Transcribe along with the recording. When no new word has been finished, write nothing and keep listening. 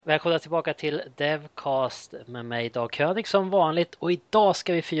Välkomna tillbaka till Dev.Cast med mig Dag König som vanligt, och idag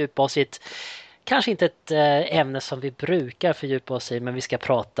ska vi fördjupa oss i kanske inte ett ämne som vi brukar fördjupa oss i, men vi ska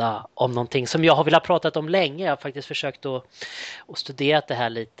prata om någonting som jag har velat prata om länge. Jag har faktiskt försökt att studera det här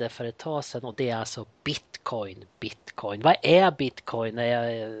lite för ett tag sedan, och det är alltså Bitcoin. Vad är Bitcoin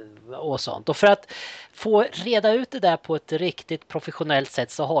och sånt? Och för att få reda ut det där på ett riktigt professionellt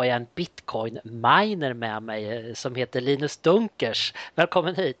sätt så har jag en Bitcoin-miner med mig som heter Linus Dunkers.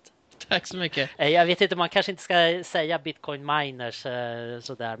 Välkommen hit! Tack så mycket. Jag vet inte, man kanske inte ska säga Bitcoin miners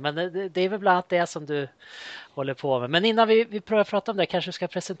sådär, men det är väl bland annat det som du håller på med. Men innan vi börjar prata om det, kanske du ska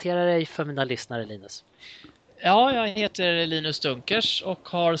presentera dig för mina lyssnare, Linus. Ja, jag heter Linus Dunkers och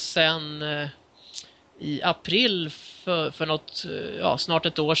har sen i april för något, snart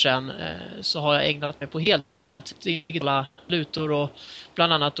ett år sedan så har jag ägnat mig på helt digitala valutor och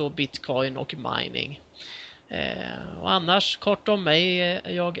bland annat då Bitcoin och mining. Och annars kort om mig,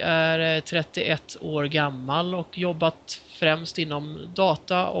 jag är 31 år gammal och jobbat främst inom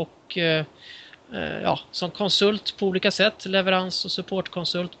data och som konsult på olika sätt, leverans- och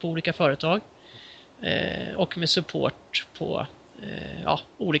supportkonsult på olika företag och med support på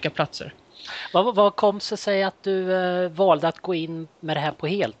olika platser. Vad kom sig att du valde att gå in med det här på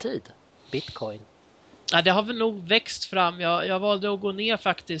heltid? Bitcoin? Ja, det har väl nog växt fram. Jag valde att gå ner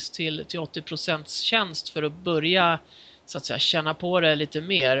faktiskt till 80% tjänst för att börja så att säga känna på det lite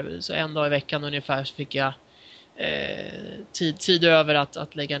mer. Så en dag i veckan ungefär fick jag tid över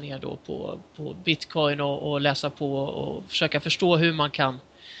att lägga ner då på Bitcoin och läsa på och försöka förstå hur man kan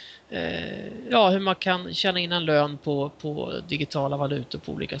hur man kan tjäna in en lön på digitala valutor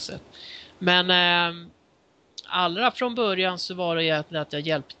på olika sätt. Men allra från början så var det egentligen att jag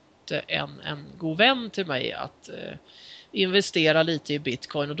hjälpte en god vän till mig att investera lite i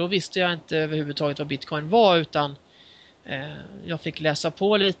Bitcoin, och då visste jag inte överhuvudtaget vad Bitcoin var, utan jag fick läsa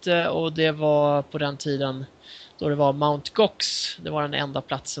på lite, och det var på den tiden då det var Mount Gox, det var den enda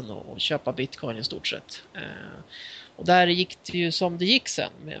platsen att köpa Bitcoin i stort sett. Och där gick det ju som det gick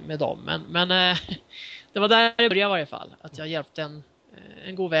sen med dem, men det var där det började i varje fall, att jag hjälpte en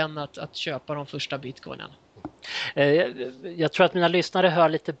god vän att köpa de första Bitcoinen. Jag tror att mina lyssnare hör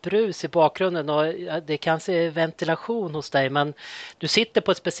lite brus i bakgrunden, och det kan se ventilation hos dig, men du sitter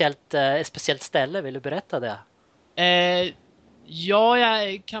på ett speciellt ställe. Vill du berätta det? Ja,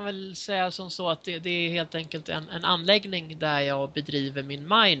 jag kan väl säga som så att det är helt enkelt en anläggning där jag bedriver min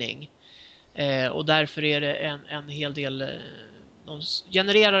mining. Och därför är det en hel del, de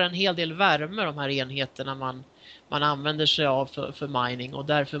genererar en hel del värme, de här enheterna man använder sig av för mining, och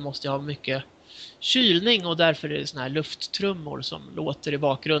därför måste jag ha mycket kylning, och därför är det såna här lufttrummor som låter i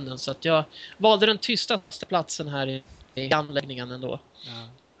bakgrunden, så att jag valde den tystaste platsen här i anläggningen ändå. Ja.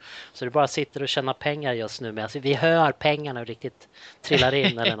 Så du bara sitter och tjänar pengar just nu med, alltså, vi hör pengarna riktigt trillar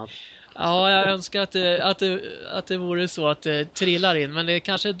in eller något. Ja, jag önskar att det vore så att det trillar in, men det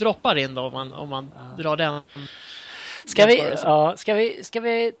kanske droppar in då om man drar den. Ska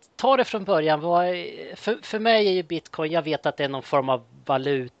vi ta det från början? För mig är ju Bitcoin, jag vet att det är någon form av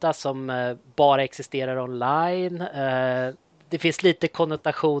valuta som bara existerar online. Det finns lite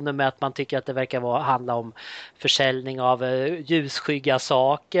konnotationer med att man tycker att det verkar handla om försäljning av ljusskygga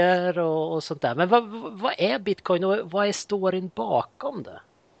saker och sånt där. Men vad är Bitcoin och vad är storyn bakom det?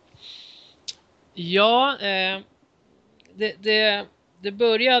 Ja, det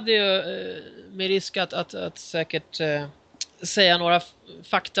började ju med risk att säkert säga några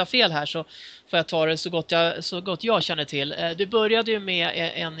faktafel här, så får jag ta det så gott jag känner till. Det började ju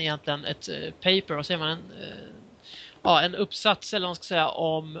med egentligen ett paper, och säger man en uppsats eller vad man ska säga,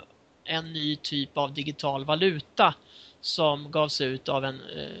 om en ny typ av digital valuta som gavs ut av en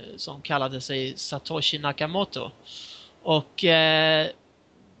som kallade sig Satoshi Nakamoto. Och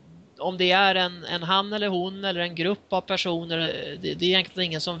om det är en han eller hon eller en grupp av personer, det är egentligen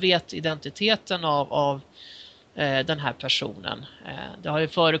ingen som vet identiteten av den här personen. Det har ju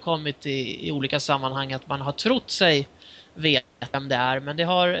förekommit i olika sammanhang att man har trott sig veta vem det är, men det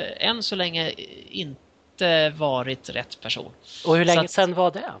har än så länge inte varit rätt person. Och hur länge sedan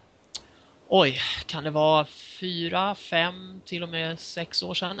var det? Oj, kan det vara 4, 5, till och med 6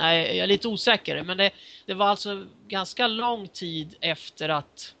 år sedan? Nej, jag är lite osäker, men det var alltså ganska lång tid efter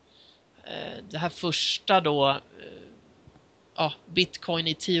att det här första då Bitcoin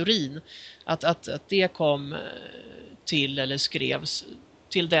i teorin, att det kom till eller skrevs,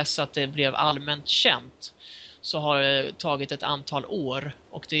 till dess att det blev allmänt känt, så har det tagit ett antal år,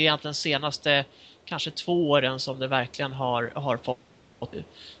 och det är egentligen senaste kanske 2 åren som det verkligen har fått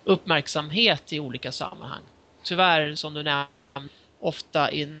uppmärksamhet i olika sammanhang. Tyvärr, som du nämnde,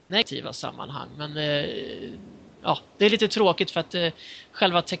 ofta i negativa sammanhang, men ja, det är lite tråkigt för att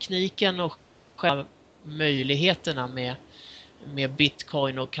själva tekniken och själva möjligheterna med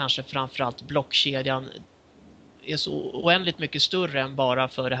Bitcoin och kanske framförallt blockkedjan är så oändligt mycket större än bara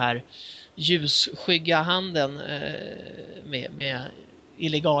för det här ljusskygga handeln med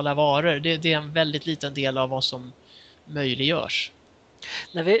illegala varor. Det är en väldigt liten del av vad som möjliggörs.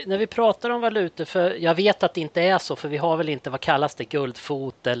 När vi pratar om valutor, för jag vet att det inte är så, för vi har väl inte, vad kallas det,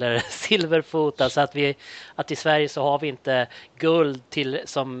 guldfot eller silverfot, alltså att i Sverige så har vi inte guld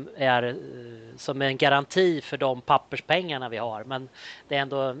som är en garanti för de papperspengarna vi har, men det är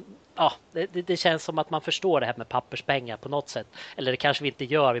ändå, ja, det känns som att man förstår det här med papperspengar på något sätt, eller det kanske vi inte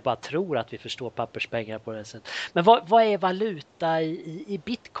gör, vi bara tror att vi förstår papperspengar på det sättet. Men vad är valuta i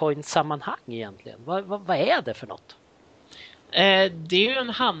bitcoin-sammanhang egentligen? Vad är det för något? Det är ju en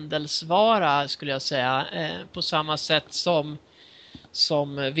handelsvara skulle jag säga, på samma sätt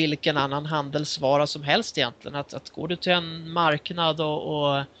som vilken annan handelsvara som helst egentligen. Att går du till en marknad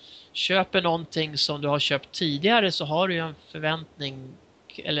och köper någonting som du har köpt tidigare, så har du ju en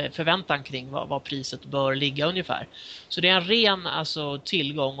förväntan kring vad priset bör ligga ungefär. Så det är en ren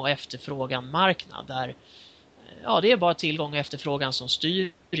tillgång och efterfrågan marknad där, ja, det är bara tillgång och efterfrågan som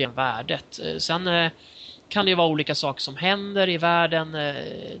styr värdet. Sen kan det vara olika saker som händer i världen.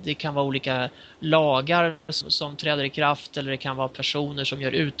 Det kan vara olika lagar som träder i kraft, eller det kan vara personer som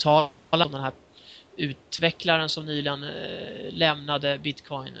gör uttalanden. Den här utvecklaren som nyligen lämnade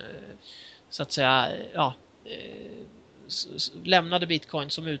Bitcoin, så att säga, ja, lämnade Bitcoin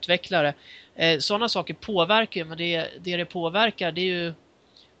som utvecklare. Sådana saker påverkar, men det påverkar, det är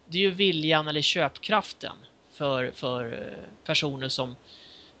ju viljan eller köpkraften för personer som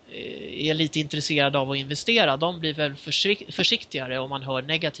är lite intresserade av att investera. De blir väl försiktigare om man hör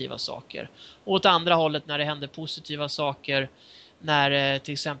negativa saker. Och åt andra hållet, när det händer positiva saker, när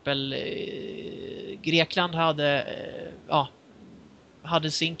till exempel Grekland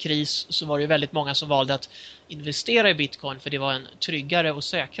hade sin kris, så var det väldigt många som valde att investera i Bitcoin, för det var en tryggare och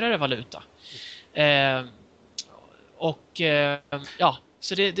säkrare valuta.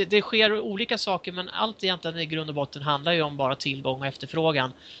 Så det sker olika saker, men allt egentligen i grund och botten handlar ju om bara tillgång och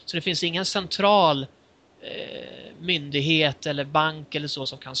efterfrågan. Så det finns ingen central myndighet eller bank eller så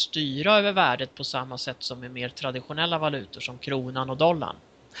som kan styra över värdet på samma sätt som med mer traditionella valutor som kronan och dollarn.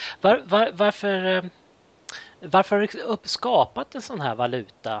 Varför har du skapat en sån här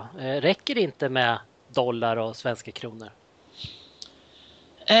valuta? Räcker det inte med dollar och svenska kronor?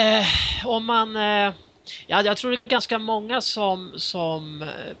 Jag tror det är ganska många som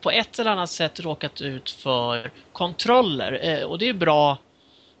på ett eller annat sätt råkat ut för kontroller. Och det är bra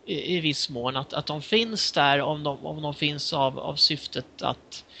i viss mån att de finns där, om de finns av syftet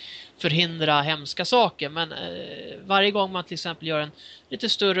att förhindra hemska saker. Men varje gång man till exempel gör en lite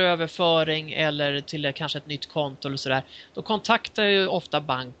större överföring eller till kanske ett nytt konto eller sådär, då kontaktar ju ofta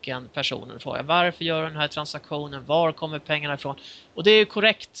banken personen och frågar: varför gör den här transaktionen? Var kommer pengarna ifrån? Och det är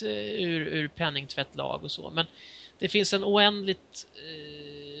korrekt ur penningtvättlag och så. Men det finns en men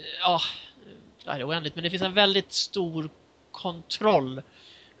det finns en väldigt stor kontroll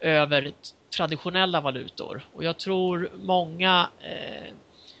över traditionella valutor. Och jag tror många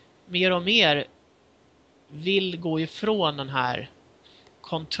mer och mer vill gå ifrån den här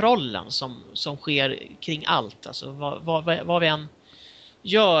kontrollen som sker kring allt. Alltså vad vi än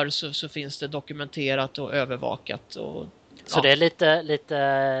gör så finns det dokumenterat och övervakat. Så det är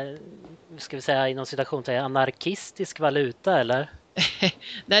lite ska vi säga inom citationstecken anarkistisk valuta, eller?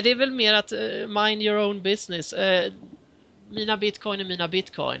 Nej, det är väl mer att mind your own business. Mina bitcoin är mina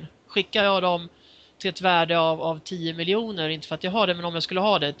bitcoin. Skickar jag dem till ett värde av 10 miljoner, inte för att jag har det, men om jag skulle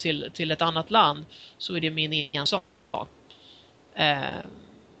ha det till ett annat land, så är det min egen sak.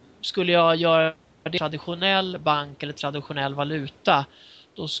 Skulle jag göra det traditionell bank eller traditionell valuta,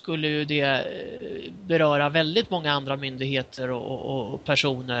 då skulle ju det beröra väldigt många andra myndigheter och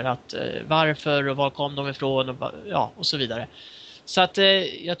personer, att varför och var kom de ifrån och så vidare. Så att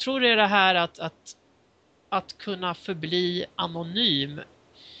jag tror det är det här att kunna förbli anonym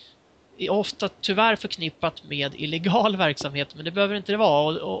är ofta tyvärr förknippat med illegal verksamhet, men det behöver inte det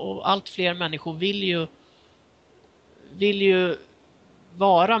vara, och allt fler människor vill ju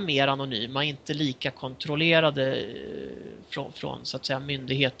vara mer anonyma, inte lika kontrollerade från så att säga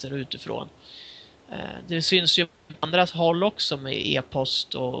myndigheter utifrån. Det syns ju på andra håll också med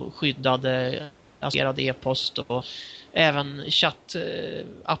e-post och skyddade e-post och även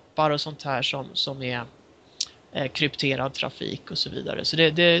chattappar och sånt här som är krypterad trafik och så vidare. Så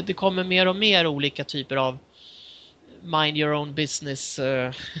det kommer mer och mer olika typer av mind your own business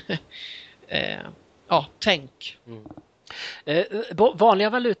tänk. Vanliga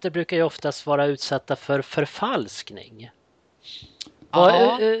valutor brukar ju oftast vara utsatta för förfalskning.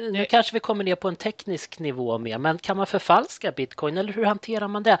 Ja, Nu kanske vi kommer ner på en teknisk nivå med, men kan man förfalska bitcoin eller hur hanterar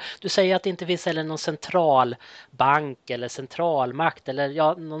man det? Du säger att det inte finns heller någon centralbank eller centralmakt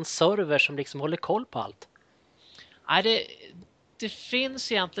eller någon server som liksom håller koll på allt. nej, det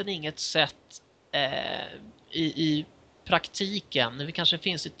finns egentligen inget sätt i praktiken. Det kanske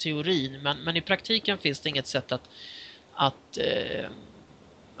finns i teorin, men i praktiken finns det inget sätt att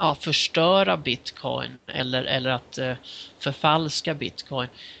förstöra bitcoin eller att förfalska bitcoin.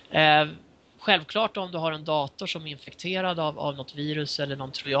 Självklart om du har en dator som är infekterad av något virus eller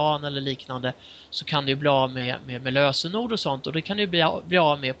någon trojan eller liknande, så kan du bli av med lösenord och sånt, och det kan du bli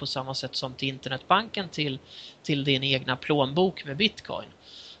av med på samma sätt som till internetbanken till din egna plånbok med bitcoin.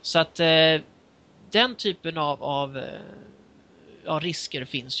 Så att den typen av risker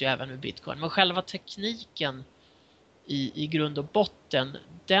finns ju även med bitcoin, men själva tekniken i grund och botten,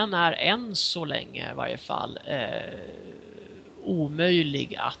 den är än så länge i varje fall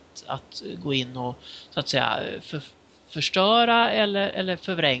omöjlig att gå in och så att säga förstöra eller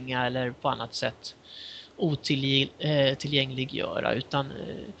förvränga eller på annat sätt otillgängliggöra, utan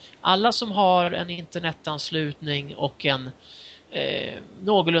alla som har en internetanslutning och en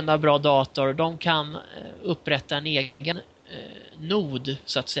någorlunda bra dator, de kan upprätta en egen nod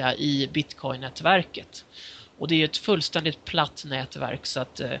så att säga i Bitcoin-nätverket. Och det är ett fullständigt platt nätverk, så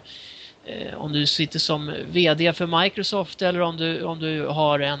att om du sitter som vd för Microsoft eller om du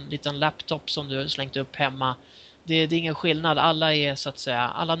har en liten laptop som du har slängt upp hemma, det är ingen skillnad. Alla är så att säga,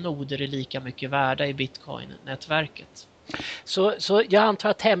 alla noder är lika mycket värda i Bitcoin-nätverket. Så jag antar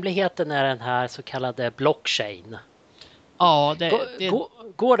att hemligheten är den här så kallade blockchain. Ja,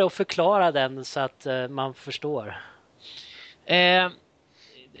 går det att förklara den så att man förstår?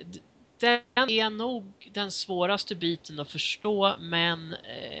 Den är nog den svåraste biten att förstå, men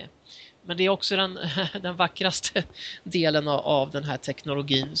det är också den vackraste delen av den här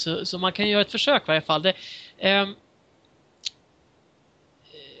teknologin. Så man kan göra ett försök i varje fall.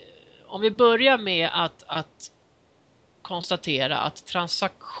 Om vi börjar med att konstatera att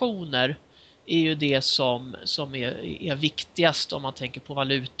transaktioner är ju det som är viktigast om man tänker på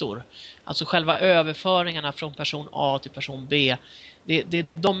valutor. Alltså själva överföringarna från person A till person B. Det är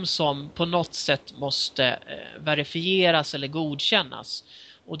de som på något sätt måste verifieras eller godkännas.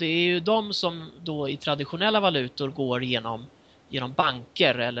 Och det är ju de som då i traditionella valutor går genom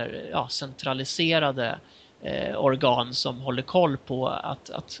banker eller centraliserade organ som håller koll på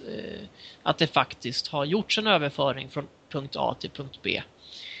att det faktiskt har gjorts en överföring från punkt A till punkt B.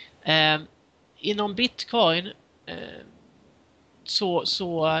 Inom Bitcoin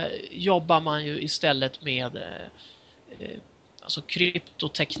så jobbar man ju istället med alltså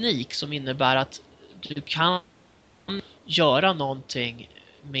kryptoteknik, som innebär att du kan göra någonting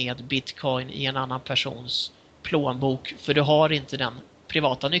med Bitcoin i en annan persons plånbok, för du har inte den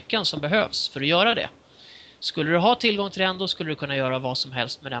privata nyckeln som behövs för att göra det. Skulle du ha tillgång till den, då skulle du kunna göra vad som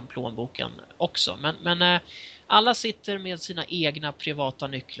helst med den plånboken också. Men alla sitter med sina egna privata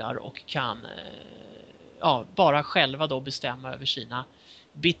nycklar och kan bara själva då bestämma över sina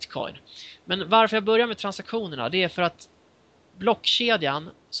Bitcoin. Men varför jag börjar med transaktionerna, det är för att blockkedjan,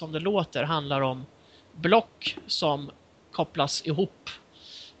 som det låter, handlar om block som kopplas ihop.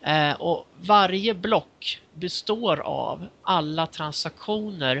 Och varje block består av alla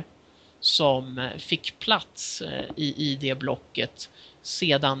transaktioner som fick plats i det blocket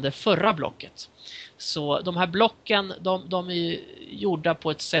sedan det förra blocket. Så de här blocken, de är gjorda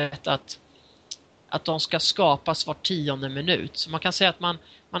på ett sätt att de ska skapas var 10:e minut. Så man kan säga att man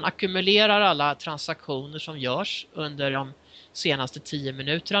ackumulerar alla transaktioner som görs under de senaste 10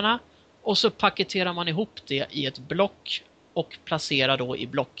 minuterna, och så paketerar man ihop det i ett block och placerar då i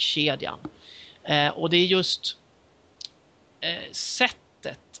blockkedjan. Och det är just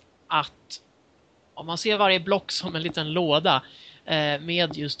sättet att, om man ser varje block som en liten låda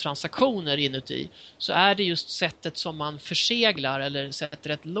med just transaktioner inuti, så är det just sättet som man förseglar eller sätter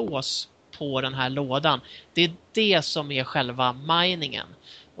ett lås på den här lådan. Det är det som är själva miningen.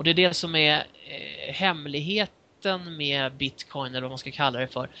 Och det är det som är hemligheten med Bitcoin, eller vad man ska kalla det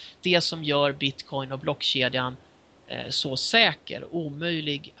för. Det som gör Bitcoin och blockkedjan så säker,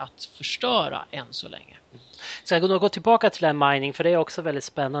 omöjlig att förstöra än så länge. Så jag gå tillbaka till den mining, för det är också väldigt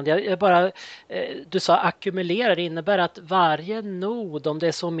spännande. Du sa ackumulera, det innebär att varje nod, om det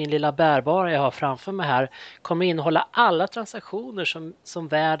är så min lilla bärbara jag har framför mig här, kommer innehålla alla transaktioner som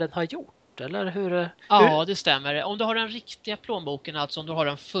världen har gjort, eller hur? Ja, det stämmer. Om du har den riktiga plånboken, alltså om du har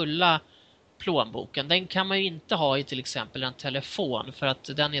den fulla plånboken. Den kan man ju inte ha i till exempel en telefon för att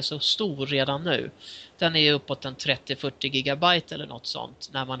den är så stor redan nu. Den är uppåt en 30-40 gigabyte eller något sånt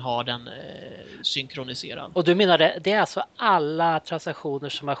när man har den synkroniserad. Och du menar det är alltså alla transaktioner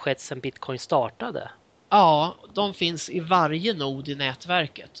som har skett sedan Bitcoin startade? Ja, de finns i varje nod i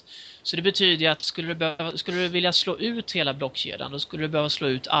nätverket. Så det betyder att skulle du vilja slå ut hela blockkedjan, då skulle du behöva slå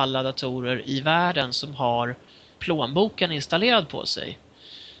ut alla datorer i världen som har plånboken installerad på sig.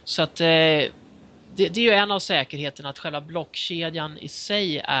 Så att det är ju en av säkerheterna att själva blockkedjan i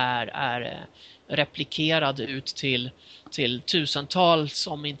sig är replikerad ut till tusentals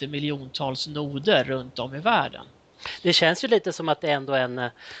om inte miljontals noder runt om i världen. Det känns ju lite som att det ändå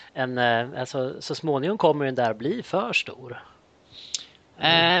alltså, så småningom kommer den där bli för stor.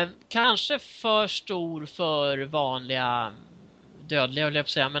 Kanske för stor för vanliga dödliga, vill jag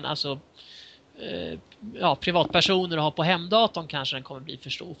säga, men alltså privatpersoner har på hemdatorn kanske den kommer bli för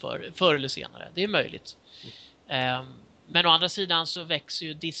stor förr eller senare. Det är möjligt. Men å andra sidan så växer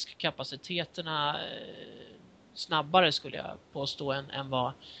ju diskkapaciteterna snabbare, skulle jag påstå, än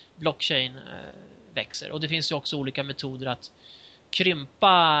vad blockchain växer. Och det finns ju också olika metoder att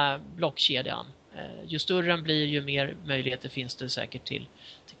krympa blockkedjan. Ju större den blir, ju mer möjligheter finns det säkert till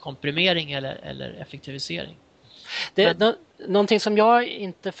komprimering eller effektivisering. Någonting som jag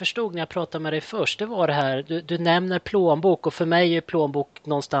inte förstod när jag pratade med dig först, det var det här, du nämner plånbok, och för mig är plånbok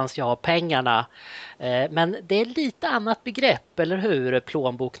någonstans jag har pengarna. Men det är lite annat begrepp, eller hur,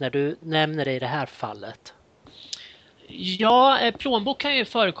 plånbok, när du nämner det i det här fallet? Ja, plånbok kan ju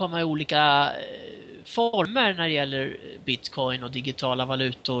förekomma i olika former när det gäller Bitcoin och digitala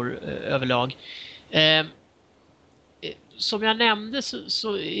valutor överlag. Som jag nämnde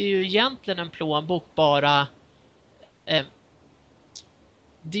så är ju egentligen en plånbok bara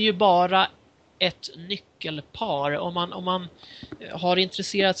det är ju bara ett nyckelpar. Om man har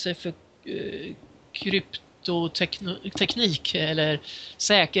intresserat sig för kryptoteknik eller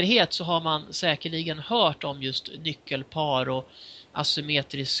säkerhet, så har man säkerligen hört om just nyckelpar och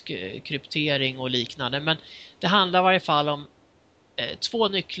asymmetrisk kryptering och liknande. Men det handlar i varje fall om två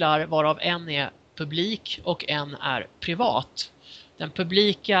nycklar, varav en är publik och en är privat. Den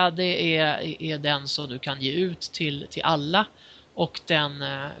publika, det är den som du kan ge ut till alla, och den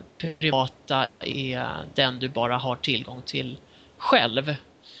privata är den du bara har tillgång till själv.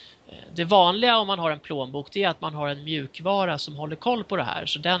 Det vanliga om man har en plånbok, det är att man har en mjukvara som håller koll på det här.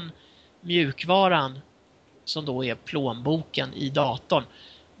 Så den mjukvaran som då är plånboken i datorn,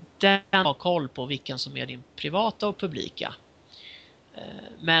 den har koll på vilken som är din privata och publika.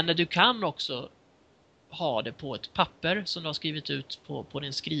 Men du kan också ha det på ett papper som du har skrivit ut på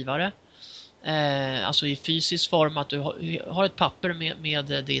din skrivare. Alltså i fysisk form, att du har ett papper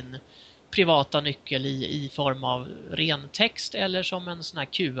med din privata nyckel i form av ren text, eller som en sån här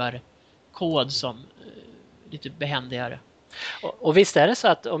QR-kod som lite behändigare. Och visst är det så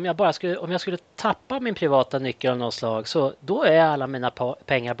att om jag skulle tappa min privata nyckel av något slag, så då är alla mina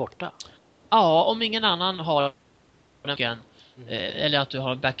pengar borta? Ja, om ingen annan har nyckeln, eller att du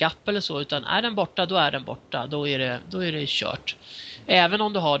har en backup eller så, utan är den borta, då är den borta. Då är det kört. Även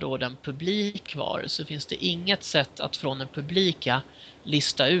om du har då den publik kvar, så finns det inget sätt att från den publika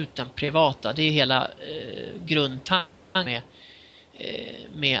lista ut den privata. Det är hela grundtanken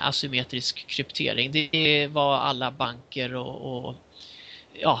med asymmetrisk kryptering. Det är vad alla banker och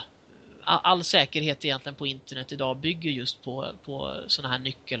all säkerhet egentligen på internet idag bygger just på sådana här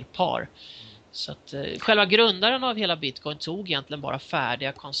nyckelpar. Så att själva grundaren av hela Bitcoin tog egentligen bara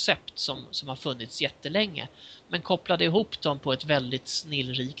färdiga koncept som har funnits jättelänge, men kopplade ihop dem på ett väldigt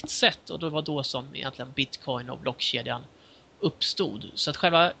snillrikt sätt, och det var då som egentligen Bitcoin och blockkedjan uppstod. Så att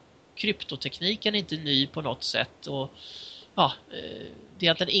själva kryptotekniken är inte ny på något sätt, och det är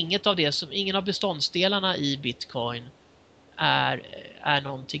egentligen ingen av beståndsdelarna i Bitcoin är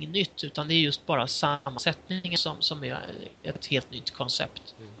någonting nytt, utan det är just bara sammansättningen som är ett helt nytt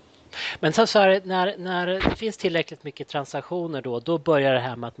koncept. Men så här, när det finns tillräckligt mycket transaktioner, då börjar det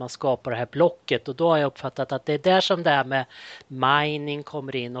här med att man skapar det här blocket, och då har jag uppfattat att det är där som det här med mining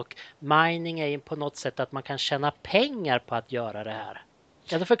kommer in, och mining är ju på något sätt att man kan tjäna pengar på att göra det här.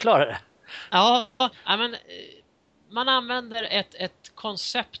 Kan du förklara det? Ja, men man använder ett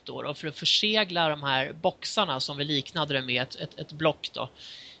koncept då för att försegla de här boxarna som vi liknade det med ett block då.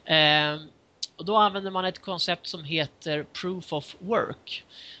 Och då använder man ett koncept som heter proof of work.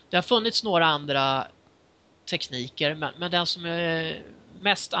 Det har funnits några andra tekniker, men den som är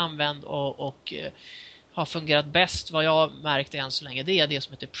mest använd och har fungerat bäst, vad jag märkt än så länge, det är det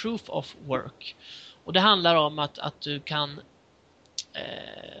som heter proof of work. Och det handlar om att du kan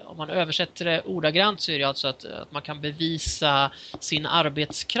om man översätter det ordagrant så är det alltså att man kan bevisa sin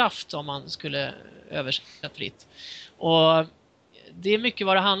arbetskraft om man skulle översätta fritt. Och det är mycket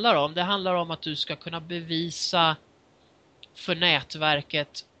vad det handlar om. Det handlar om att du ska kunna bevisa för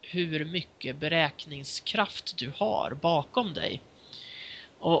nätverket hur mycket beräkningskraft du har bakom dig.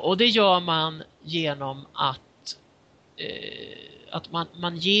 Och det gör man genom att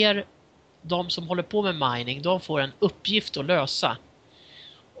man ger de som håller på med mining, de får en uppgift att lösa.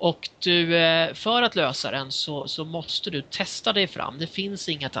 Och för att lösa den så måste du testa dig fram. Det finns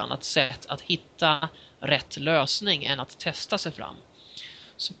inget annat sätt att hitta rätt lösning än att testa sig fram.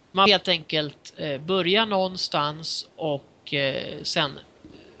 Så man helt enkelt börjar någonstans och sen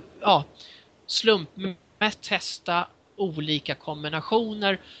slumpmässigt testa olika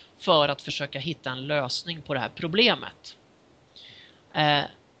kombinationer för att försöka hitta en lösning på det här problemet.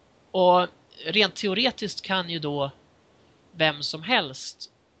 Och rent teoretiskt kan ju då vem som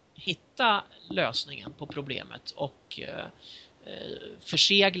helst hitta lösningen på problemet och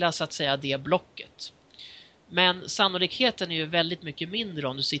försegla så att säga det blocket. Men sannolikheten är ju väldigt mycket mindre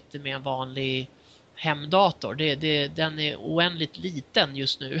om du sitter med en vanlig hemdator. Den är oändligt liten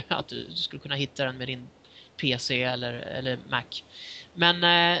just nu att du skulle kunna hitta den med din PC eller Mac. Men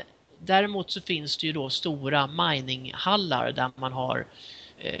däremot så finns det ju då stora mininghallar där man har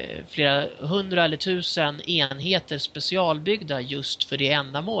flera 100 eller 1000 enheter specialbyggda just för det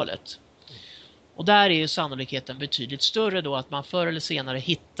ändamålet. Och där är ju sannolikheten betydligt större då att man förr eller senare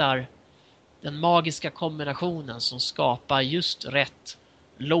hittar den magiska kombinationen som skapar just rätt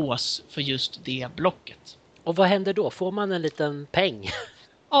lås för just det blocket. Och vad händer då? Får man en liten peng?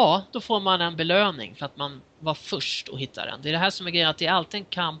 Ja, då får man en belöning för att man var först att hitta den. Det är det här som är grejen, att det är alltid en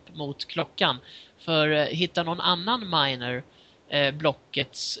kamp mot klockan. För hittar någon annan miner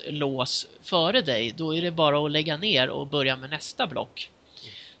blockets lås före dig, då är det bara att lägga ner och börja med nästa block.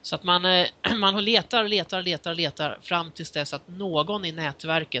 Så att man letar fram tills dess att någon i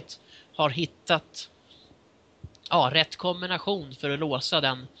nätverket har hittat rätt kombination för att låsa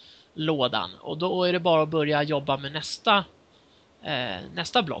den lådan. Och då är det bara att börja jobba med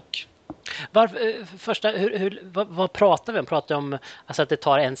nästa block. Vad pratar vi om? Pratar vi om alltså att det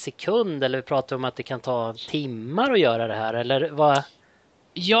tar 1 sekund eller pratar vi om att det kan ta timmar att göra det här? Eller vad?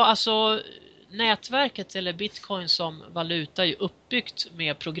 Ja, alltså nätverket eller Bitcoin som valuta är uppbyggt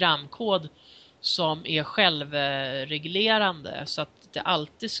med programkod som är självreglerande så att det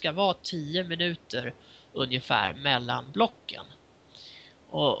alltid ska vara 10 minuter ungefär mellan blocken.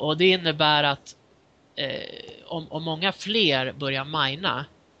 Och det innebär att om många fler börjar mina,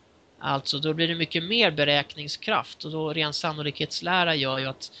 alltså då blir det mycket mer beräkningskraft och då ren sannolikhetslära gör ju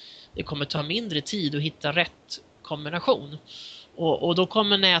att det kommer ta mindre tid att hitta rätt kombination. Och då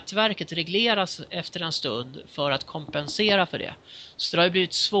kommer nätverket regleras efter en stund för att kompensera för det. Så det har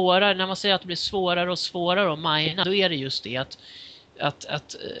blivit svårare, när man säger att det blir svårare och svårare att mina, då är det just det att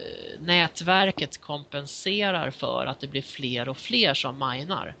nätverket kompenserar för att det blir fler och fler som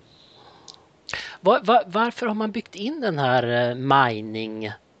minar. Varför har man byggt in den här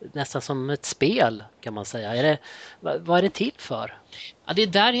mining nästan som ett spel kan man säga? Vad är det till för? Ja, det är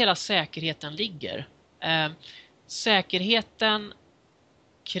där hela säkerheten ligger. Säkerheten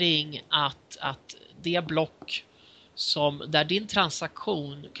kring att det block där din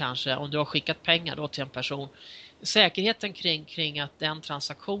transaktion kanske, om du har skickat pengar då till en person, säkerheten kring att den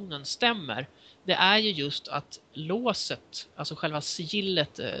transaktionen stämmer, det är ju just att låset, alltså själva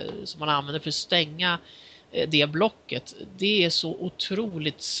sigillet som man använder för att stänga det blocket, det är så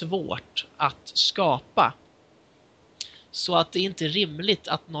otroligt svårt att skapa. Så att det inte är rimligt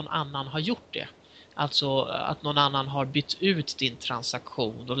att någon annan har gjort det. Alltså att någon annan har bytt ut din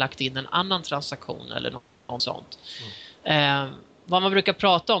transaktion och lagt in en annan transaktion eller något sånt. Vad man brukar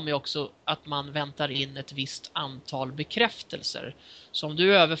prata om är också att man väntar in ett visst antal bekräftelser. Så om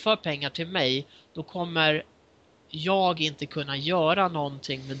du överför pengar till mig, då kommer jag inte kunna göra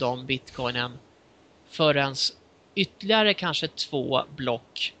någonting med de bitcoinen förrän ytterligare kanske 2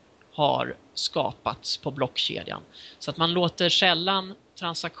 block har skapats på blockkedjan. Så att man låter sällan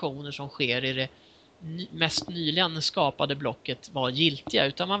transaktioner som sker i det mest nyligen skapade blocket vara giltiga,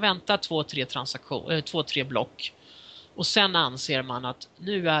 utan man väntar 2-3 block. Och sen anser man att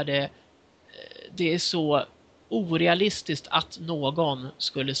nu är det är så orealistiskt att någon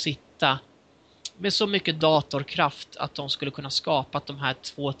skulle sitta med så mycket datorkraft att de skulle kunna skapa de här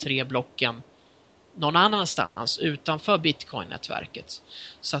 2-3 blocken någon annanstans utanför Bitcoin-nätverket.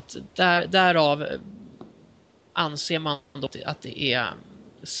 Så att därav anser man då att det är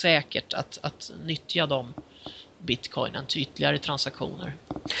säkert att nyttja de bitcoinen till ytterligare transaktioner.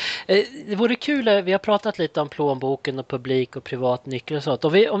 Det vore kul, vi har pratat lite om plånboken och publik och privat nyckel och sånt.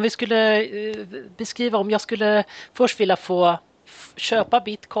 Om vi skulle beskriva, om jag skulle först vilja få köpa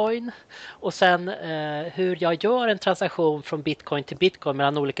bitcoin och sen hur jag gör en transaktion från bitcoin till bitcoin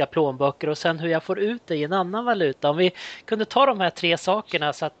mellan olika plånböcker och sen hur jag får ut det i en annan valuta. Om vi kunde ta de här 3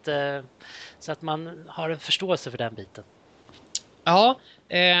 sakerna så att man har en förståelse för den biten. Ja,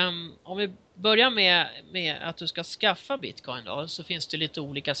 om vi börjar med att du ska skaffa bitcoin då, så finns det lite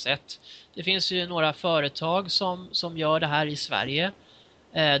olika sätt. Det finns ju några företag som gör det här i Sverige,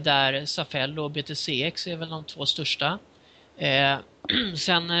 där Safello och BTCX är väl de 2 största.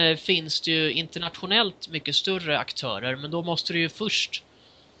 Sen finns det ju internationellt mycket större aktörer, men då måste du ju först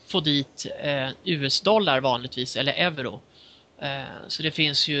få dit US-dollar vanligtvis, eller euro. Så det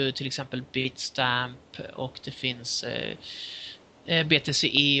finns ju till exempel Bitstamp och det finns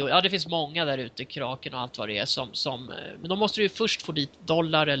BTCE och ja, det finns många där ute, Kraken och allt vad det är men då måste du ju först få dit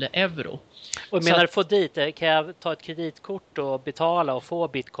dollar eller euro. Och menar du få dit, kan jag ta ett kreditkort och betala och få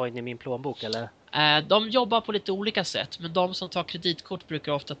bitcoin i min plånbok eller? De jobbar på lite olika sätt, men de som tar kreditkort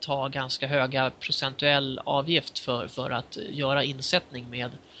brukar ofta ta ganska höga procentuell avgift för att göra insättning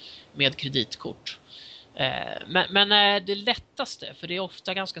med kreditkort. Men det lättaste, för det är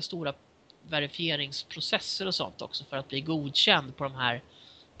ofta ganska stora verifieringsprocesser och sånt också för att bli godkänd på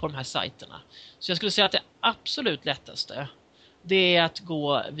de här sajterna. Så jag skulle säga att det absolut lättaste, det är att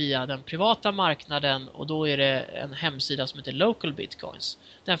gå via den privata marknaden, och då är det en hemsida som heter Local Bitcoins.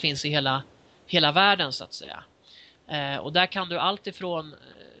 Den finns i hela världen så att säga. Och där kan du alltifrån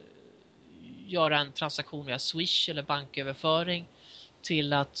göra en transaktion via Swish eller banköverföring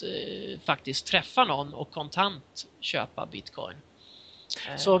till att faktiskt träffa någon och kontant köpa bitcoin.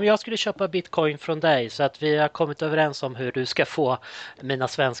 Så om jag skulle köpa bitcoin från dig så att vi har kommit överens om hur du ska få mina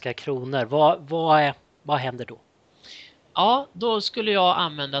svenska kronor, vad händer då? Ja, då skulle jag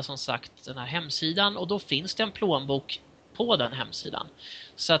använda som sagt den här hemsidan, och då finns det en plånbok på den hemsidan.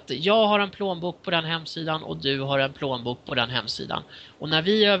 Så att jag har en plånbok på den hemsidan och du har en plånbok på den hemsidan. Och när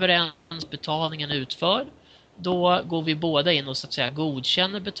vi är överens betalningen utför, då går vi båda in och så att säga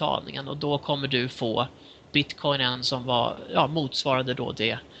godkänner betalningen, och då kommer du få bitcoinen som var motsvarade då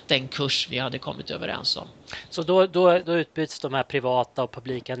den kurs vi hade kommit överens om. Så då utbyts de här privata och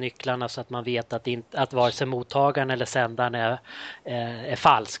publika nycklarna så att man vet att vare sig mottagaren eller sändaren är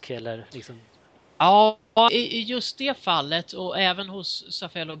falsk eller liksom. Ja, i just det fallet, och även hos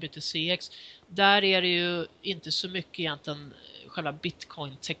Safello och BTCX, där är det ju inte så mycket egentligen själva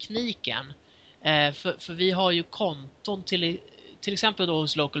bitcoin-tekniken. För vi har ju konton till exempel då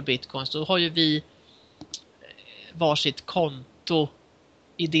hos Local Bitcoins, då har ju vi varsitt konto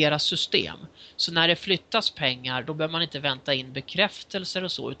i deras system. Så när det flyttas pengar, då behöver man inte vänta in bekräftelser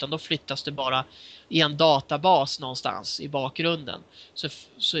och så, utan då flyttas det bara i en databas någonstans i bakgrunden.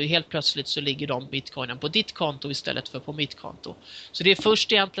 Så helt plötsligt så ligger de bitcoinen på ditt konto istället för på mitt konto. Så det är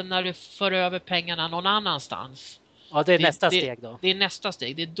först egentligen när du för över pengarna någon annanstans. Ja, det är nästa steg då. Det är nästa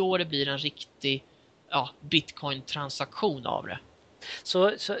steg. Det är då det blir en riktig bitcoin-transaktion av det.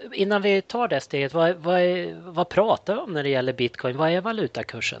 Så innan vi tar det steget, vad pratar vi om när det gäller bitcoin? Vad är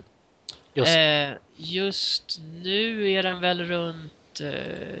valutakursen? Just nu är den väl runt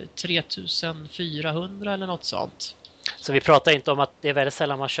 3400 eller något sånt. Så vi pratar inte om att det är väldigt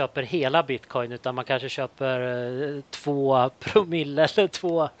sällan man köper hela bitcoin, utan man kanske köper 2 promille eller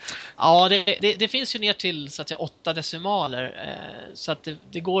 2. Ja, det finns ju ner till så att säga 8 decimaler, så att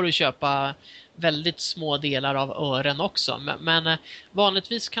det går att köpa väldigt små delar av ören också, men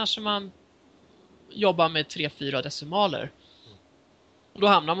vanligtvis kanske man jobbar med 3-4 decimaler. Då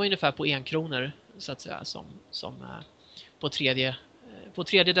hamnar man ungefär på 1 kronor så att säga, som på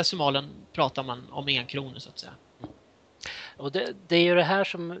tredje decimalen pratar man om 1 kronor så att säga. Och det är ju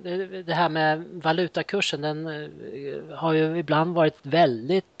det här med valutakursen, den har ju ibland varit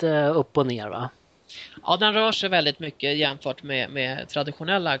väldigt upp och ner, va? Ja, den rör sig väldigt mycket jämfört med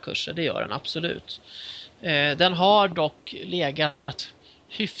traditionella kurser, det gör den absolut. Den har dock legat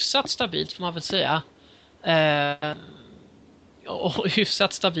hyfsat stabilt får man väl säga. Och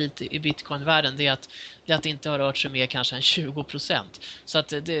hyfsat stabilt i bitcoin-världen, det är att det inte har rört sig mer kanske än 20%. Så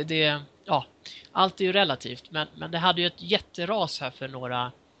att allt är ju relativt, men det hade ju ett jätteras här för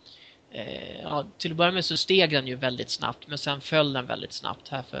några till att börja med så steg den ju väldigt snabbt, men sen föll den väldigt snabbt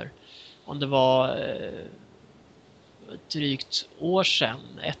här för om det var drygt år sedan,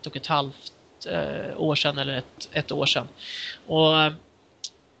 1,5 år sedan eller ett år sedan. Och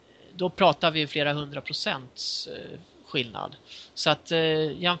då pratar vi flera 100% skillnad. Så att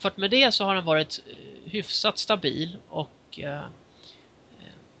jämfört med det så har den varit hyfsat stabil, och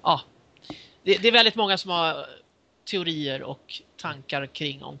det är väldigt många som har teorier och tankar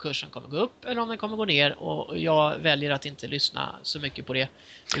kring om kursen kommer gå upp eller om den kommer gå ner, och jag väljer att inte lyssna så mycket på det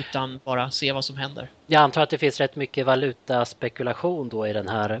utan bara se vad som händer. Jag antar att det finns rätt mycket valutaspekulation då i den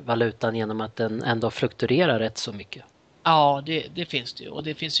här valutan genom att den ändå fluktuerar rätt så mycket. Ja, det finns det ju, och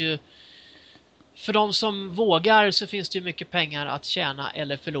det finns ju, för de som vågar så finns det ju mycket pengar att tjäna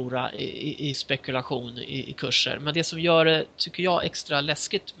eller förlora i spekulation i kurser. Men det som gör det, tycker jag, extra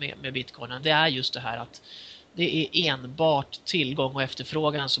läskigt med bitcoinen, det är just det här att det är enbart tillgång och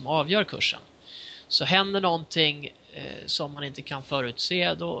efterfrågan som avgör kursen. Så händer någonting som man inte kan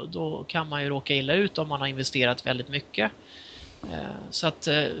förutse, då kan man ju råka illa ut om man har investerat väldigt mycket. Så att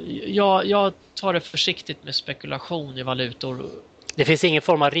jag tar det försiktigt med spekulation i valutor. Det finns ingen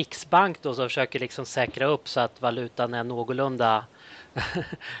form av riksbank då som försöker liksom säkra upp så att valutan är någorlunda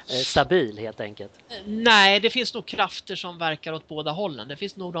stabil helt enkelt? Nej, det finns nog krafter som verkar åt båda hållen. Det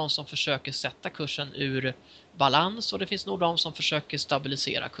finns nog de som försöker sätta kursen ur balans, och det finns nog de som försöker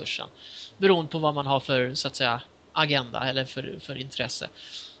stabilisera kursen. Beroende på vad man har för, så att säga, agenda eller för intresse.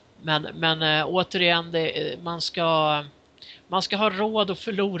 Men återigen, man ska ha råd att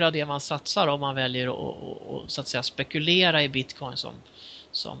förlora det man satsar om man väljer att så att säga spekulera i bitcoin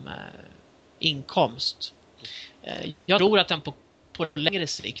som inkomst. Jag tror att den på längre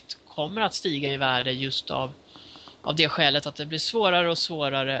sikt kommer att stiga i värde just av det skälet att det blir svårare och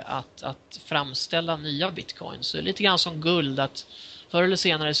svårare att framställa nya bitcoins. Så det är lite grann som guld, att förr eller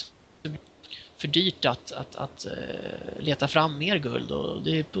senare är det för dyrt att leta fram mer guld, och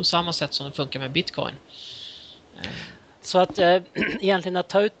det är på samma sätt som det funkar med bitcoin. Så att egentligen att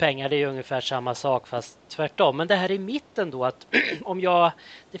ta ut pengar, det är ungefär samma sak fast tvärtom. Men det här i mitten då, att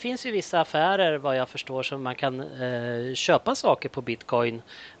det finns ju vissa affärer vad jag förstår som man kan köpa saker på bitcoin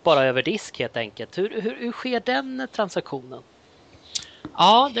bara över disk helt enkelt. Hur sker den transaktionen?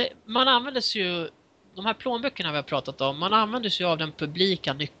 Ja, man använder sig ju, de här plånböckerna vi har pratat om, man använder sig av den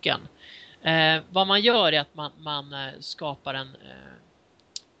publika nyckeln. Vad man gör är att man skapar den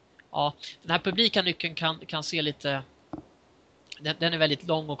här publika nyckeln kan se lite, den är väldigt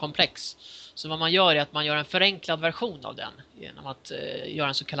lång och komplex. Så vad man gör är att man gör en förenklad version av den genom att göra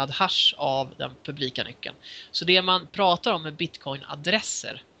en så kallad hash av den publika nyckeln. Så det man pratar om med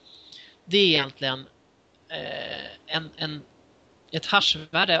bitcoin-adresser, det är egentligen ett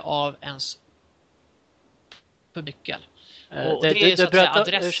hashvärde av ens publiknyckel.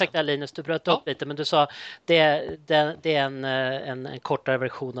 Ursäkta Linus, du bröt upp lite, men du sa det är en kortare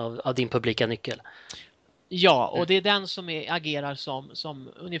version av din publika nyckel. Ja, och det är den som agerar som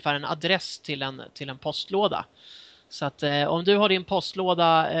ungefär en adress till en postlåda. Så att om du har din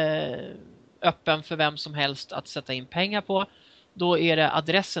postlåda öppen för vem som helst att sätta in pengar på, då är det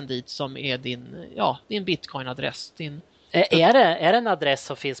adressen dit som är din bitcoin-adress. Är det en adress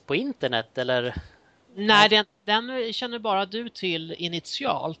som finns på internet eller? Nej, den känner bara du till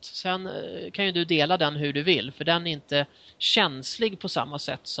initialt. Sen kan ju du dela den hur du vill, för den är inte känslig på samma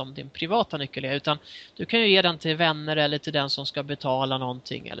sätt som din privata nyckel är, utan du kan ju ge den till vänner eller till den som ska betala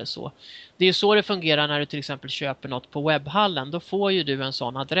någonting eller så. Det är ju så det fungerar när du till exempel köper något på webbhallen. Då får ju du en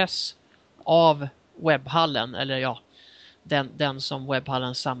sån adress av webbhallen, eller den som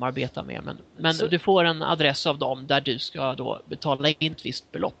webbhallen samarbetar med. Men du får en adress av dem där du ska då betala in ett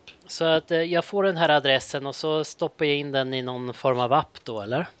visst belopp. Så att jag får den här adressen och så stoppar jag in den i någon form av app då,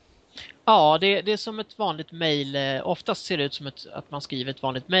 eller? Ja, det är som ett vanligt mejl. Oftast ser det ut som att man skriver ett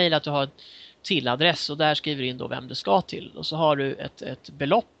vanligt mejl, att du har till adress, och där skriver in då vem det ska till. Och så har du ett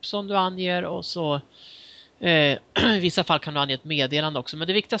belopp som du anger, och så i vissa fall kan du ange ett meddelande också. Men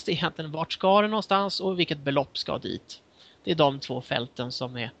det viktigaste är egentligen vart ska det någonstans och vilket belopp ska dit. Det är de två fälten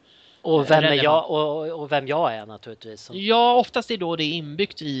som är. Och vem är jag och vem jag är naturligtvis. Ja, oftast är då det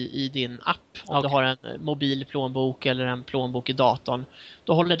inbyggt i din app. Om du har en mobil plånbok eller en plånbok i datorn,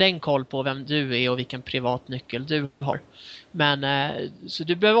 då håller den koll på vem du är och vilken privat nyckel du har. Men så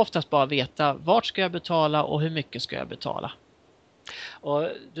du behöver oftast bara veta vart ska jag betala och hur mycket ska jag betala. Och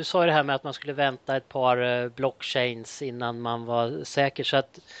du sa ju det här med att man skulle vänta ett par blockchains innan man var säker, så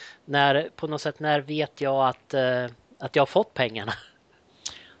att när vet jag att jag har fått pengarna?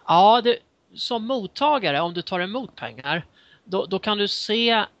 Ja, som mottagare, om du tar emot pengar, då kan du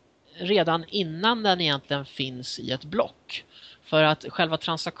se redan innan den egentligen finns i ett block. För att själva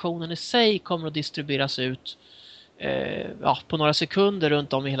transaktionen i sig kommer att distribueras ut på några sekunder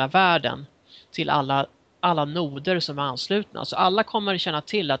runt om i hela världen till alla noder som är anslutna. Så alla kommer att känna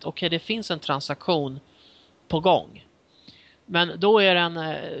till att det finns en transaktion på gång. Men då är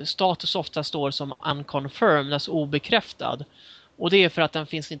den status ofta står som unconfirmed, alltså obekräftad. Och det är för att den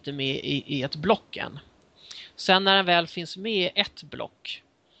finns inte med i ett block än. Sen när den väl finns med i ett block,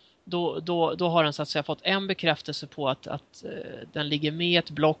 då har den så att säga fått en bekräftelse på att den ligger med i ett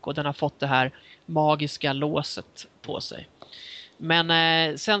block och den har fått det här magiska låset på sig.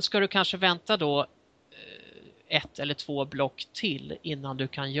 Men sen ska du kanske vänta då ett eller två block till innan du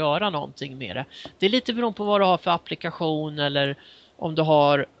kan göra någonting med det. Det är lite beroende på vad du har för applikation eller om du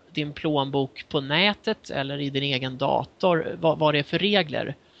har din plånbok på nätet eller i din egen dator, vad det är för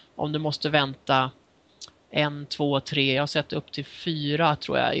regler. Om du måste vänta 1, 2, 3, jag har sett upp till 4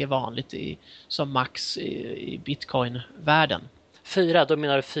 tror jag är vanligt som max i Bitcoin-världen. 4, då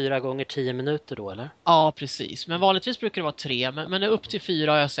menar du 4 gånger 10 minuter då, eller? Ja, precis. Men vanligtvis brukar det vara 3, men upp till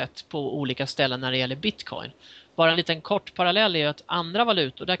 4 har jag sett på olika ställen när det gäller Bitcoin. Bara en liten kort parallell är att andra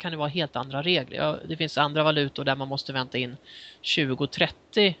valutor, där kan det vara helt andra regler. Det finns andra valutor där man måste vänta in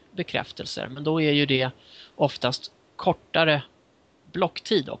 20-30 bekräftelser, men då är ju det oftast kortare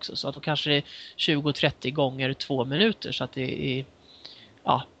blocktid också. Så att då kanske det är 20-30 gånger 2 minuter, så att det är,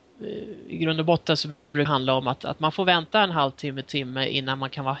 ja, i grund och botten så brukar det handla om att man får vänta en timme innan man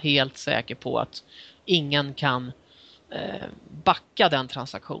kan vara helt säker på att ingen kan backa den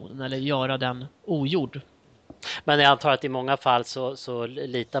transaktionen eller göra den ogjord. Men jag antar att i många fall så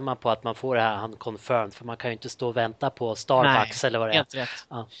litar man på att man får det här confirmed, för man kan ju inte stå och vänta på Starbucks. Nej, eller vad det är. Helt rätt.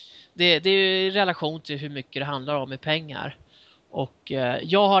 Ja. Det är ju i relation till hur mycket det handlar om i pengar. Och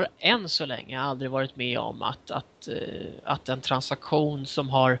jag har än så länge aldrig varit med om att en transaktion som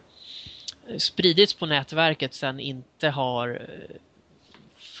har spridits på nätverket sen inte har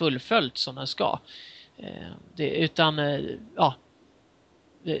fullföljt som den ska.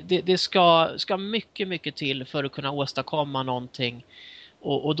 Det ska mycket till för att kunna åstadkomma någonting,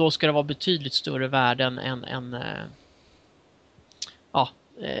 och då ska det vara betydligt större värden än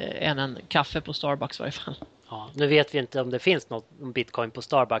en kaffe på Starbucks i varje fall. Ja, nu vet vi inte om det finns något om Bitcoin på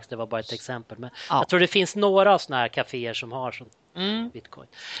Starbucks, det var bara ett exempel. Men jag tror det finns några sådana här kaféer som har sån Bitcoin.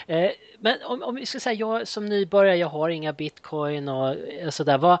 Men om vi ska säga, jag som nybörjare, jag har inga Bitcoin och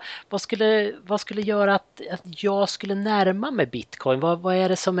sådär. Vad skulle göra att jag skulle närma mig Bitcoin? Vad är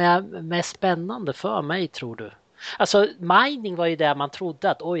det som är mest spännande för mig, tror du? Alltså mining var ju det man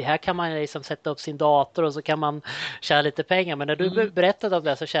trodde att här kan man liksom sätta upp sin dator och så kan man tjäna lite pengar, men när du berättade om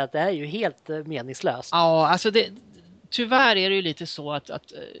det så kände jag att det här är ju helt meningslöst. Ja, alltså tyvärr är det ju lite så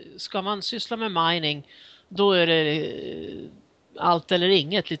att ska man syssla med mining, då är det allt eller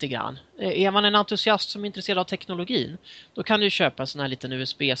inget lite grann. Är man en entusiast som är intresserad av teknologin, då kan du köpa en sån här liten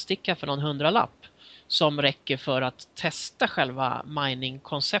USB-sticka för någon 100-lapp som räcker för att testa själva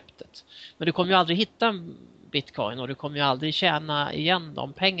mining-konceptet. Men du kommer ju aldrig hitta Bitcoin och du kommer ju aldrig tjäna igen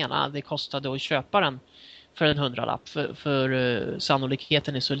de pengarna det kostade att köpa den för en 100-lapp. För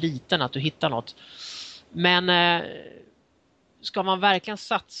sannolikheten är så liten att du hittar något. Men ska man verkligen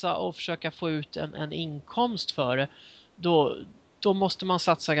satsa och försöka få ut en inkomst för det, då måste man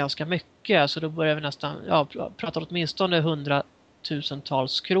satsa ganska mycket. Så då börjar vi nästan, pratar åtminstone 100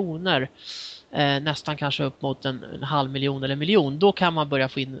 000-tals kronor. Nästan kanske upp mot en halv miljon eller miljon. Då kan man börja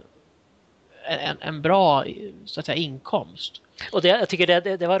få in en bra, så att säga, inkomst. Och jag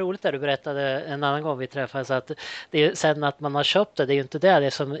tycker det var roligt där du berättade en annan gång vi träffades, att det, sen att man har köpt det är ju inte det. Det är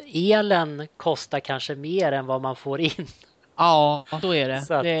som elen kostar kanske mer än vad man får in. Ja, då är det.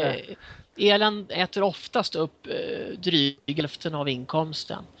 Så att, elen äter oftast upp drygt hälften av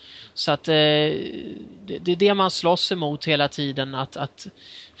inkomsten. Så att det är det man slåss emot hela tiden, att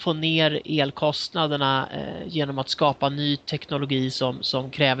få ner elkostnaderna genom att skapa ny teknologi som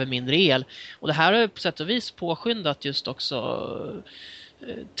kräver mindre el. Och det här har på sätt och vis påskyndat just också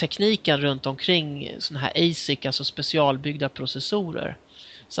tekniken runt omkring såna här ASIC, alltså specialbyggda processorer.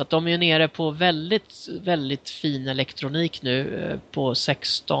 Så att de är nere på väldigt, väldigt fin elektronik nu på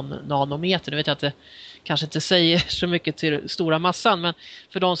 16 nanometer. Nu vet jag att det kanske inte säger så mycket till stora massan, men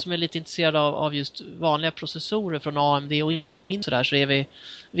för de som är lite intresserade av just vanliga processorer från AMD och sådär, så är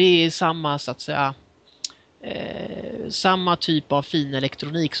vi i samma, så att säga, samma typ av fin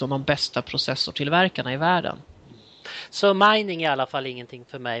elektronik som de bästa processortillverkarna i världen. Så mining är i alla fall ingenting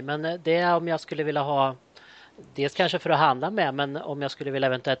för mig, men det är om jag skulle vilja ha, dels kanske för att handla med, men om jag skulle vilja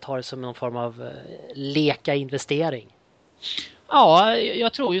eventuellt ha det som någon form av leka investering. Ja,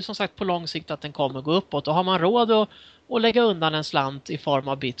 jag tror ju som sagt på lång sikt att den kommer gå uppåt, och har man råd att lägga undan en slant i form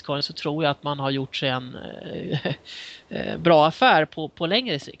av Bitcoin, så tror jag att man har gjort sig en bra affär på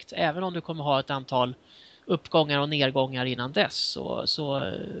längre sikt. Även om du kommer ha ett antal uppgångar och nedgångar innan dess,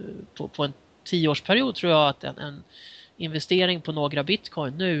 så på en 10-årsperiod tror jag att en investering på några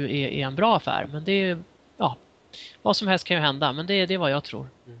Bitcoin nu är en bra affär. Men det är, vad som helst kan ju hända, men det är vad jag tror.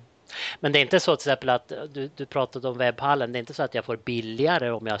 Men det är inte så till exempel att du pratade om webbhallen, det är inte så att jag får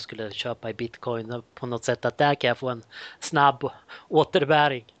billigare om jag skulle köpa i Bitcoin på något sätt, att där kan jag få en snabb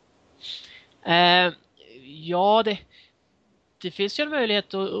återbäring? Ja, det finns ju en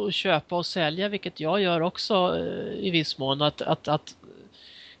möjlighet att köpa och sälja, vilket jag gör också i viss mån.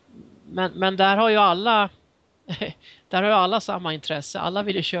 Men där har ju alla där har ju alla samma intresse. Alla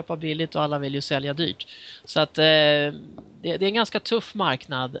vill ju köpa billigt och alla vill ju sälja dyrt. Så att det är en ganska tuff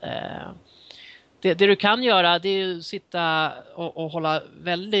marknad. Det du kan göra, det är att sitta och hålla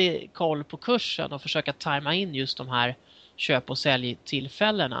väldigt koll på kursen och försöka tajma in just de här köp- och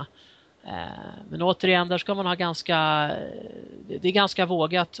säljtillfällena. Men återigen, där ska man ha det är ganska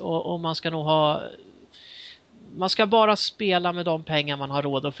vågat och man ska nog man ska bara spela med de pengar man har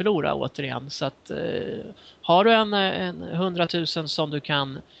råd att förlora återigen. Så att har du en 100 000 som du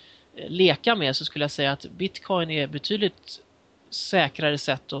kan leka med, så skulle jag säga att Bitcoin är betydligt säkrare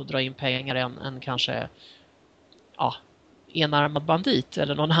sätt att dra in pengar än kanske enarmad bandit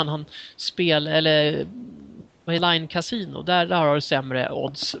eller någon annan spel eller online-casino. Där har du sämre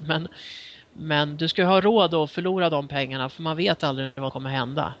odds. Men du ska ha råd att förlora de pengarna, för man vet aldrig vad kommer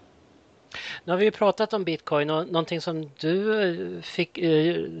hända. Nu har vi ju pratat om Bitcoin, och någonting som du fick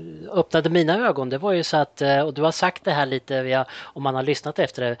öppnade mina ögon, det var ju så att, och du har sagt det här lite om man har lyssnat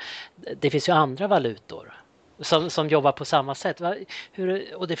efter det, det finns ju andra valutor som jobbar på samma sätt.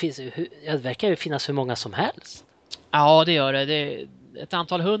 Och det verkar ju finnas hur många som helst. Ja, det gör det. Ett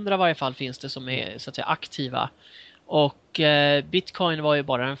antal hundra i varje fall finns det som är så att säga aktiva. Och Bitcoin var ju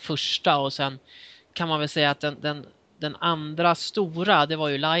bara den första, och sen kan man väl säga att den andra stora, det var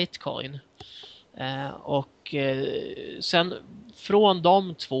ju Litecoin. Och sen från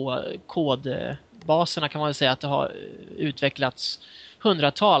de två kodbaserna kan man väl säga att det har utvecklats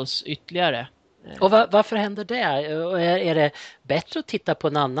hundratals ytterligare. Och varför händer det? Är det bättre att titta på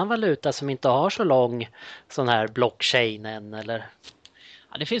en annan valuta som inte har så lång sån här blockchain än, eller?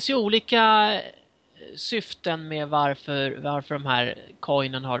 Ja, det finns ju olika syften med varför de här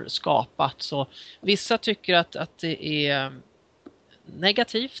coinen har skapats. Så vissa tycker att det är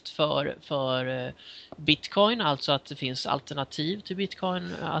negativt för Bitcoin, alltså att det finns alternativ till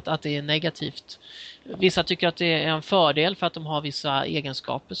Bitcoin, att det är negativt. Vissa tycker att det är en fördel för att de har vissa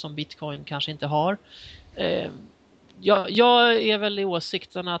egenskaper som Bitcoin kanske inte har. Jag är väl i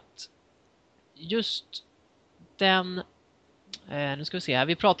åsikten att just den nu ska vi se här.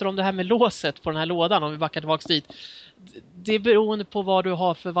 Vi pratar om det här med låset på den här lådan, om vi backar tillbaka dit. Det är beroende på vad du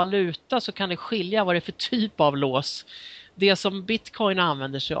har för valuta, så kan det skilja vad det är för typ av lås. Det som Bitcoin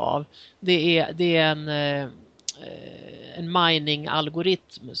använder sig av, det är en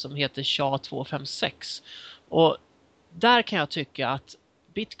mining-algoritm som heter SHA-256. Och där kan jag tycka att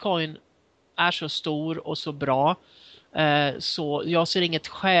Bitcoin är så stor och så bra, så jag ser inget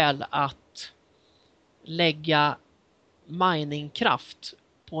skäl att lägga miningkraft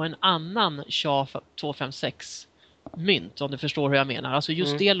på en annan SHA-256 mynt, om du förstår hur jag menar. Alltså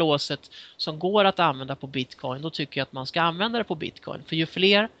just det låset som går att använda på Bitcoin, då tycker jag att man ska använda det på Bitcoin. För ju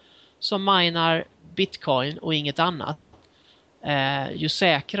fler som minar Bitcoin och inget annat, ju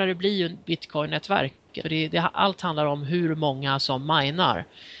säkrare blir ju Bitcoin-nätverket. För allt handlar om hur många som minar.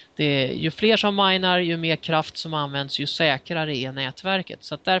 Ju fler som minar, ju mer kraft som används, ju säkrare är nätverket.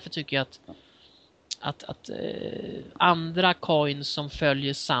 Så att därför tycker jag att andra coins som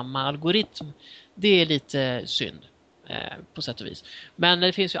följer samma algoritm, det är lite synd på sätt och vis. Men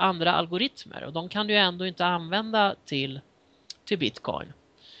det finns ju andra algoritmer, och de kan du ändå inte använda till Bitcoin.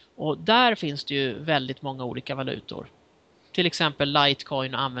 Och där finns det ju väldigt många olika valutor. Till exempel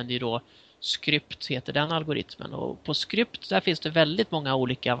Litecoin använder ju då Skrypt, heter den algoritmen. Och på Skrypt där finns det väldigt många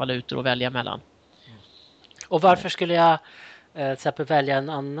olika valutor att välja mellan. Och varför skulle jag till exempel välja en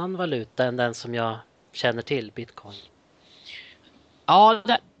annan valuta än den som jag känner till, Bitcoin? Ja,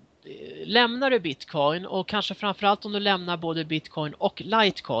 lämnar du Bitcoin, och kanske framförallt om du lämnar både Bitcoin och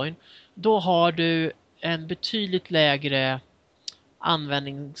Litecoin, då har du en betydligt lägre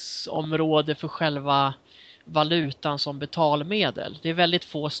användningsområde för själva valutan som betalmedel. Det är väldigt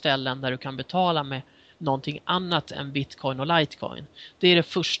få ställen där du kan betala med någonting annat än Bitcoin och Litecoin. Det är det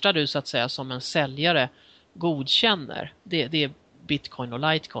första du så att säga som en säljare godkänner. Det är Bitcoin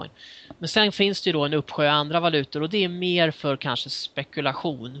och Litecoin. Men sen finns det ju då en uppsjö andra valutor, och det är mer för kanske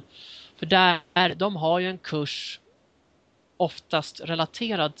spekulation. För de har ju en kurs oftast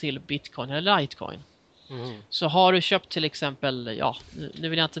relaterad till Bitcoin eller Litecoin. Så har du köpt till exempel, nu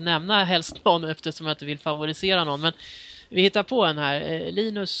vill jag inte nämna helst någon eftersom jag inte vill favorisera någon, men vi hittar på en här,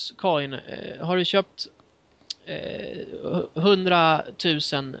 Linus Coin. Har du köpt 100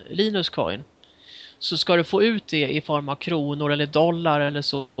 000 Linus Coin, så ska du få ut det i form av kronor eller dollar eller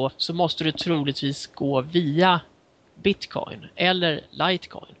så måste du troligtvis gå via Bitcoin eller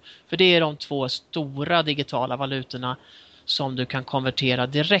Litecoin. För det är de två stora digitala valutorna som du kan konvertera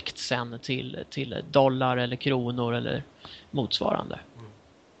direkt sen till dollar eller kronor eller motsvarande.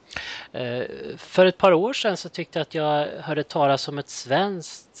 För ett par år sedan så tyckte jag att jag hörde talas om ett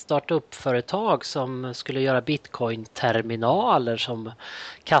svenskt startup-företag som skulle göra bitcoin-terminaler som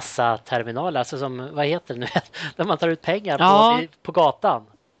kassaterminaler, alltså som, vad heter det nu, där man tar ut pengar på gatan.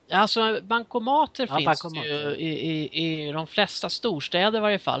 Alltså bankomater finns bankomater. ju i de flesta storstäder i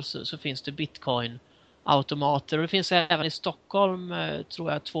varje fall så finns det bitcoin-automater och det finns även i Stockholm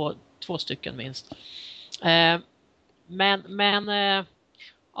tror jag två stycken minst. Men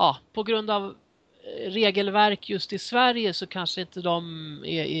på grund av regelverk just i Sverige så kanske inte de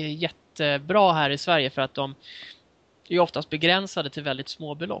är jättebra här i Sverige för att de är oftast begränsade till väldigt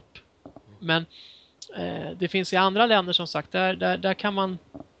små belopp. Men det finns i andra länder som sagt, där kan man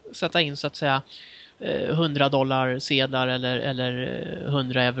sätta in så att säga $100 sedlar eller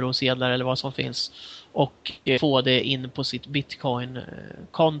 100 euro sedlar eller vad som finns och få det in på sitt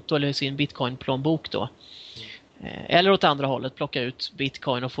bitcoin-konto eller sin bitcoin-plånbok då. Eller åt andra hållet, plocka ut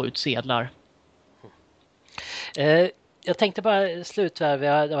bitcoin och få ut sedlar. Jag tänkte bara slutväl,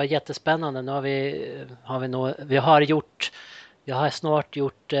 det var jättespännande. Nu vi har snart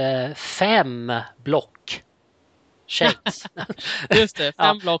gjort 5 block. Shakes. Just det,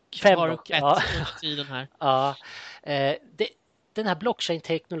 5 block har skett under tiden här. Ja. Den här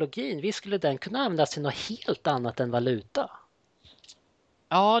blockchain-teknologin, visst skulle den kunna användas till något helt annat än valuta?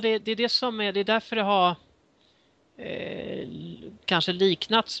 Ja, det är det som är, det är därför det har kanske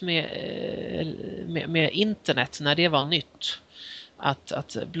liknats med internet när det var nytt.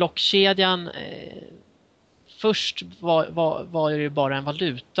 Att blockkedjan först var det bara en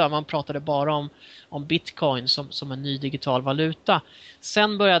valuta. Man pratade bara om bitcoin som en ny digital valuta.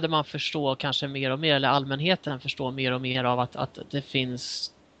 Sen började man förstå kanske mer och mer, eller allmänheten förstår mer och mer av att det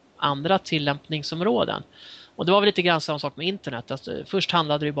finns andra tillämpningsområden. Och det var väl lite grann samma sak med internet. Alltså, först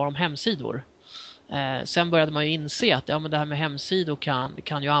handlade det bara om hemsidor. Sen började man ju inse att men det här med hemsidor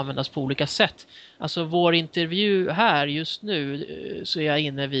kan ju användas på olika sätt. Alltså vår intervju här just nu så är jag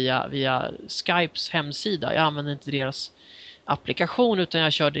inne via Skypes hemsida. Jag använder inte deras applikation utan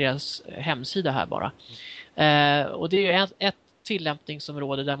jag kör deras hemsida här bara. Och det är ju ett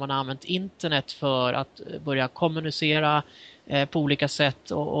tillämpningsområde där man har använt internet för att börja kommunicera på olika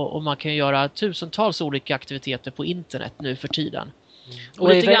sätt och man kan göra tusentals olika aktiviteter på internet nu för tiden. Och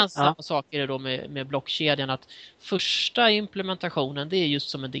lite grann samma sak är det då med blockkedjan, att första implementationen det är just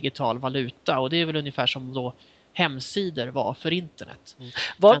som en digital valuta och det är väl ungefär som då hemsidor var för internet.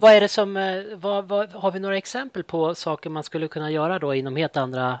 Vad är det som, har vi några exempel på saker man skulle kunna göra då inom helt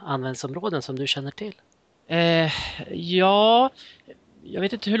andra användningsområden som du känner till? Ja, jag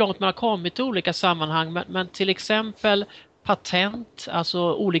vet inte hur långt man har kommit i olika sammanhang, men till exempel patent,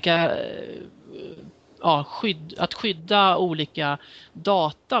 alltså olika att skydda olika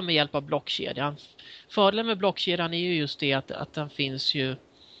data med hjälp av blockkedjan. Fördelen med blockkedjan är ju just det att den finns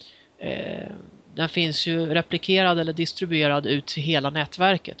ju replikerad eller distribuerad ut till hela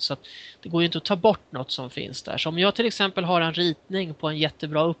nätverket, så att det går ju inte att ta bort något som finns där. Så om jag till exempel har en ritning på en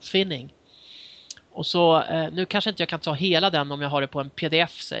jättebra uppfinning och så, nu kanske inte jag kan ta hela den om jag har det på en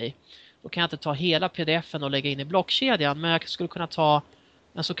pdf säg. Då kan jag inte ta hela pdf-en och lägga in i blockkedjan, men jag skulle kunna ta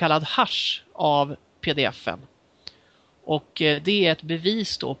en så kallad hash av pdf-en. Och det är ett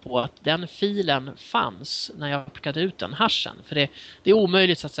bevis då på att den filen fanns när jag plockade ut den hashen. För det är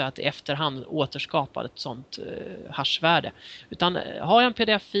omöjligt så att säga att i efterhand återskapa ett sånt hashvärde. Utan har jag en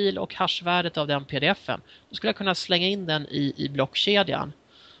pdf-fil och hashvärdet av den pdf-en, då skulle jag kunna slänga in den i blockkedjan.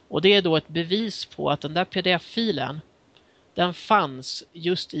 Och det är då ett bevis på att den där pdf-filen, den fanns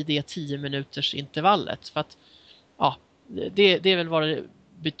just i det 10 minuters intervallet. För att det är väl vad det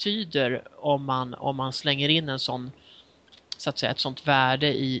betyder om man slänger in en sån, så att säga, ett sånt värde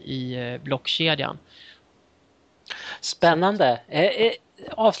i blockkedjan. Spännande.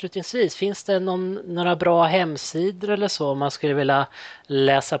 Avslutningsvis, finns det några bra hemsidor eller så om man skulle vilja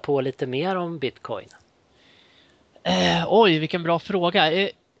läsa på lite mer om Bitcoin? Oj, vilken bra fråga.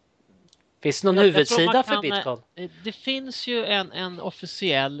 Finns det någon huvudsida för Bitcoin? Det finns ju en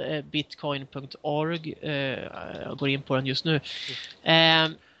officiell bitcoin.org. Jag går in på den just nu.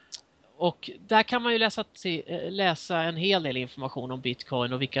 Och där kan man ju läsa en hel del information om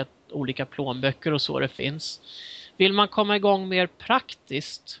Bitcoin och vilka olika plånböcker och så det finns. Vill man komma igång mer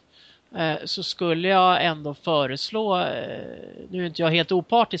praktiskt så skulle jag ändå föreslå, nu är inte jag helt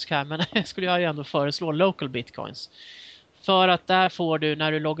opartisk här, men skulle jag ändå föreslå local bitcoins. För att där får du,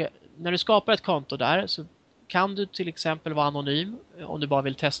 när du skapar ett konto där, så kan du till exempel vara anonym om du bara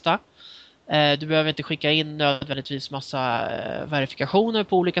vill testa. Du behöver inte skicka in nödvändigtvis massa verifikationer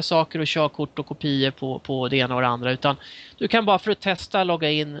på olika saker och körkort och kopior på det ena och det andra, utan du kan bara för att testa logga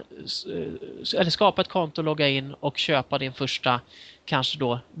in eller skapa ett konto, logga in och köpa din första kanske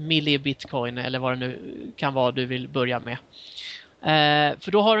då millibitcoin eller vad det nu kan vara du vill börja med.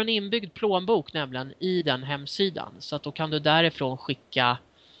 För då har du en inbyggd plånbok nämligen i den hemsidan, så att då kan du därifrån skicka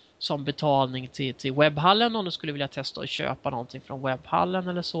som betalning till webbhallen om du skulle vilja testa att köpa någonting från webbhallen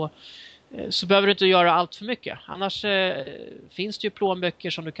eller så. Så behöver du inte göra allt för mycket. Annars finns det ju plånböcker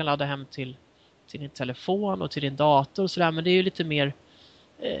som du kan ladda hem till din telefon och till din dator och sådär, men det är ju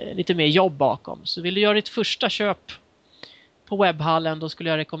lite mer jobb bakom. Så vill du göra ditt första köp på webbhallen, då skulle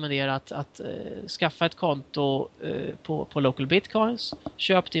jag rekommendera att skaffa ett konto på Local Bitcoins.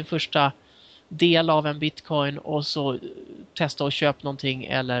 Köp din första del av en bitcoin och så testa och köp någonting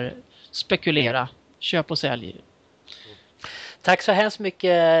eller spekulera. Köp och sälj. Tack så hemskt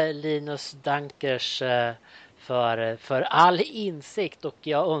mycket Linus Dankers för all insikt, och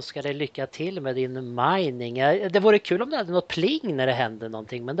jag önskar dig lycka till med din mining. Det vore kul om du hade något pling när det händer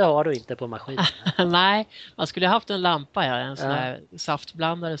någonting, men det har du inte på maskinen. Nej, man skulle ha haft en lampa här, en sån här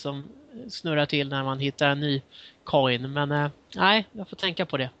saftblandare som snurrar till när man hittar en ny coin, men nej, jag får tänka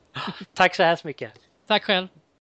på det. Tack så hemskt mycket. Tack själv.